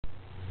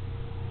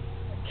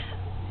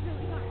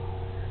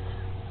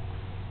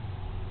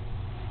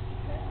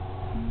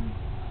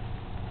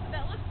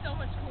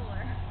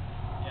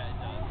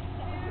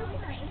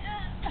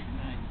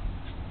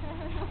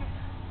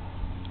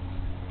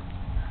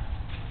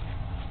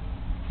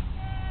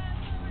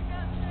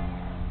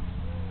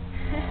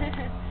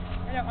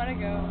gotta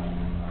go.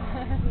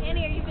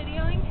 Annie, are you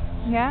videoing?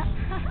 Yeah.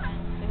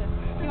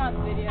 She wants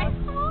video. I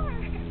swore.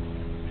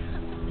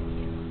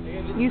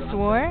 You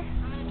swore? I'm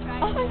gonna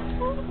try it.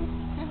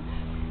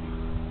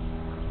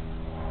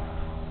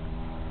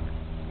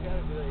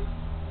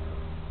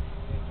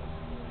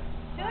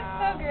 She looks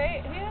so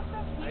great. Who looks so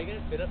Are cute? you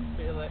gonna fit up?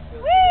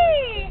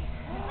 Whee!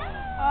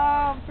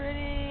 Oh,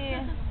 pretty.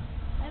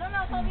 I don't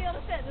know if I'll be able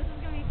to fit. This is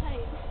gonna be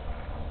tight.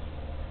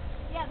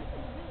 Yeah, this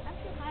is really, I'm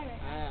too high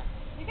right now.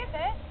 You can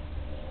fit.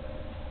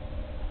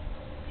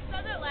 You saw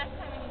that last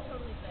time and you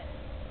totally fit.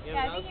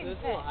 Yeah, I think you this can is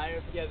a little fit.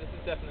 higher. Yeah, this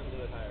is definitely a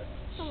little bit higher.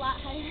 It's a lot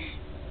higher.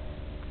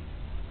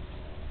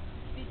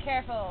 Be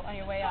careful on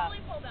your way up.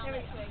 Totally pull down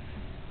that twig.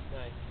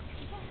 Nice.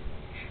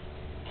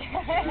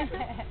 Okay,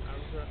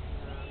 Arms around.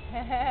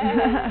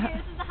 Okay,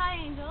 this is the high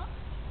angel.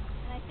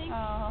 And I think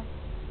oh.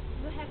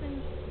 what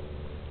happens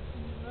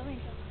when you love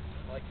each other.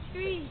 Like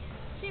 3,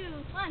 2,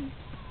 1.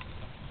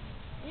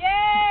 Yay!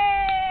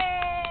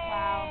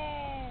 Wow.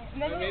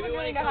 And then you maybe wouldn't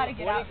really know how to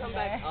get when out you come from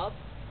back there. up,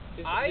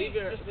 just I leave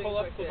your just things pull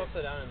up, right flip there.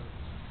 upside down, and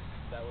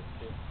that works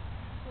too.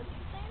 What are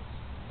you saying?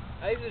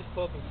 I usually just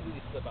pull up and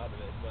completely slip out of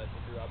it, but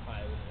if you're up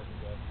high, then it works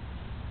as well.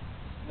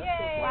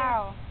 Yay!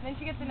 Wow. Then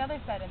she gets another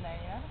set in there,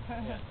 you know?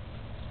 Yeah.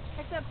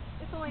 Except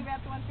it's only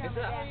wrapped once Is around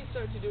that my how back. you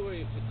start to do where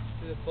you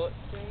do the foot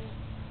thing?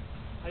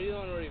 How do you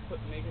know where you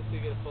make it so you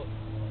get a foot?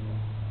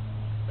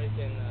 Where you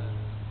can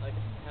like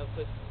have a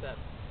place to step.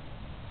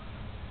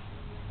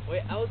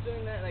 Wait, I was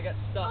doing that and I got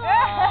stuck. Oh.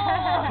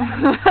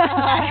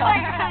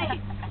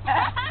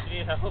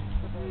 You need help?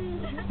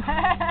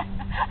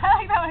 I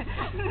like that one.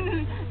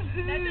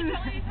 That's the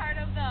totally part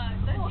of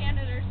the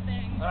janitor's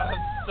thing. I'm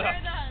Where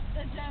stuck. the